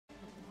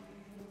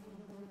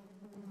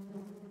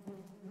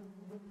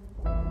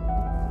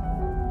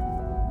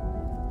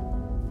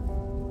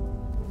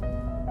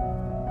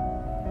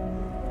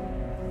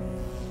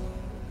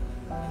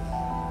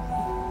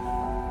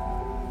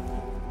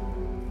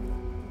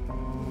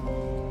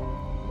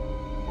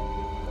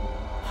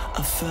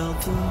I felt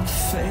the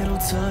fatal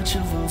touch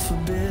of a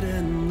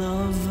forbidden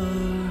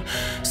lover,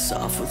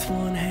 soft with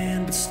one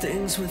hand but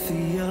stings with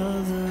the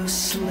other.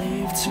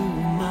 Slave to a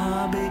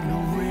mob,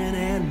 ignorant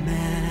and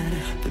mad.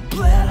 They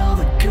bled all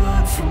the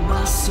good from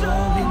my soul,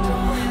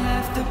 only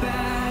left the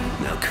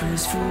bad. Now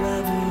cursed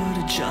forever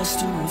to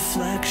just a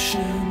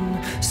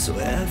reflection, so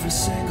every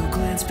single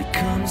glance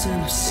becomes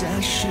an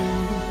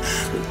obsession.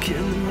 Look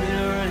in the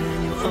mirror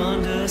and you'll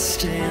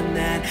understand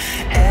that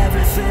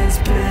everything's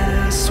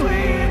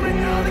bittersweet when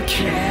you're the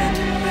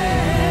Candyman.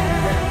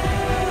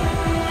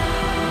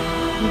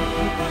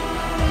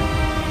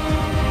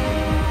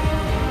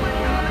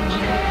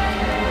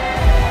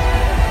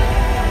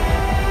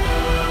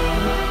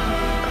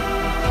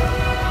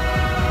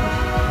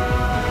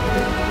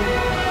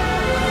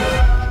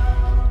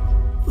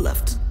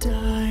 Left to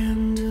die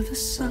under the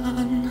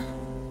sun,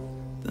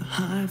 the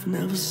hive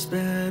never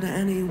spared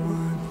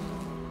anyone.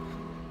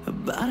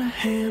 About a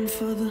hand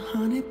for the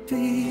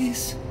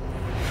honeybees,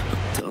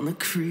 hooked on the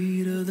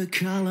creed of the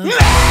colony. So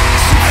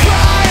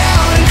cry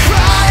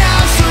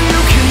out so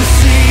you can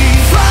see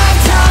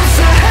 5 times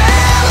to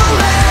hell a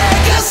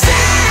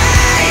legacy.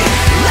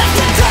 Left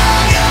to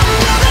die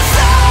under the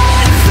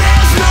sun,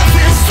 there's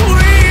nothing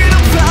sweet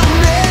about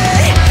me.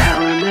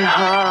 Hell in their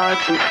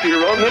hearts and fear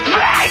on the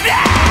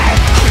planet.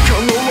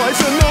 Come the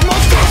lights and the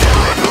most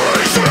desolate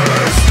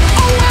places.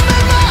 Oh,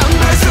 women,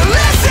 members, so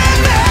listen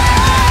me.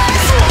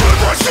 Swallowed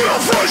by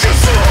self-righteous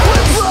souls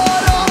with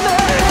blood on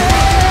their hands.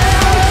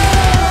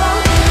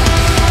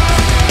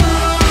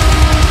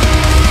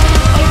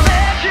 A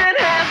legend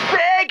has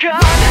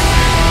begun.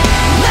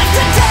 Left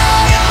to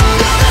die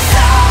under the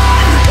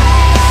sun,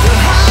 the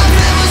hive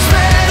never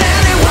spared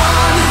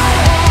anyone.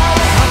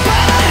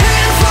 About a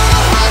hand for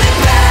the honey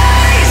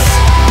bees,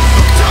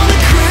 hooked on the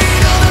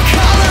creed of the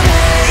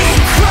colony.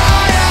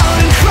 Cry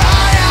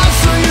out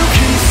so you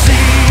can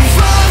see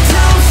 5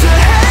 times to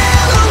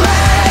hell a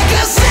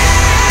legacy.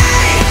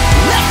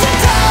 Left to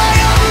die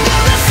under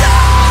the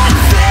sun,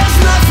 there's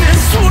nothing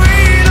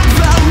sweet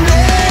about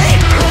me.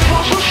 A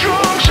pulse so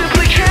strong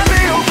simply can't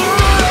be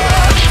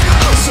overlooked.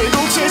 A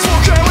single taste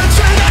will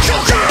guarantee that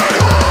you'll get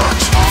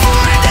hooked.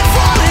 Falling and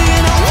falling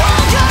in a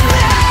world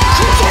unmet.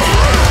 'Cause I'm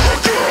real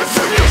good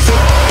from your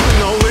side.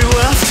 And all we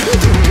left is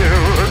the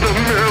mirror,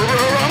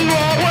 I'm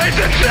always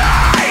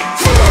inside.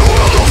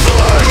 Farewell to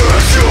flesh,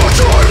 it's your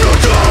time to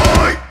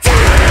die.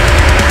 Fly.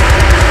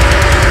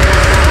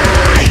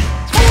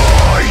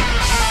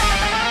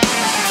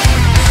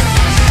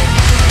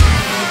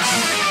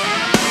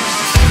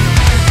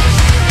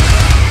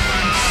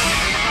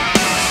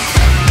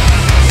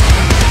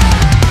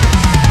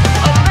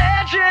 A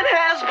legend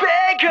has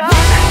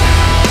begun.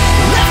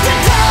 Left to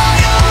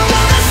die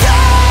under the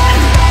sun,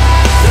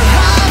 the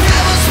hive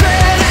never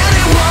spared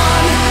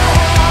anyone.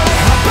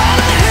 About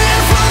a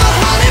hand for the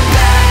honey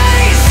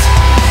bees,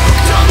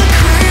 hooked on the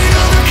creed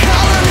of the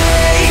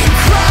colony.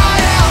 Cry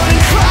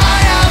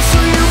out so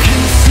you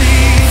can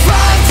see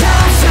 5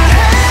 times to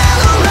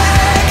hell a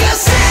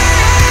legacy.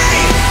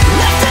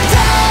 Left to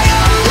die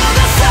under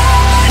the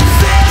sun,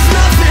 there's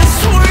nothing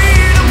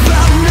sweet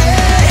about me.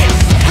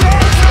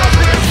 There's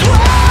nothing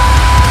sweet.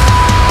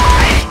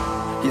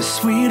 You're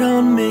sweet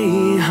on me,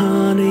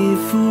 honey,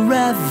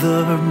 forever.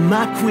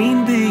 My queen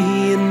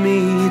bee and me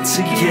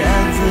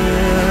together.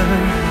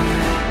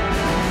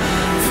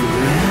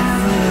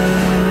 Forever.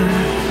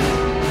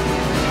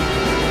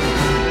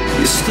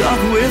 You're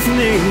stuck with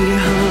me,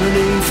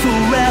 honey,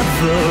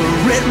 forever.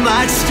 It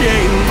might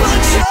sting,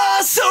 but you're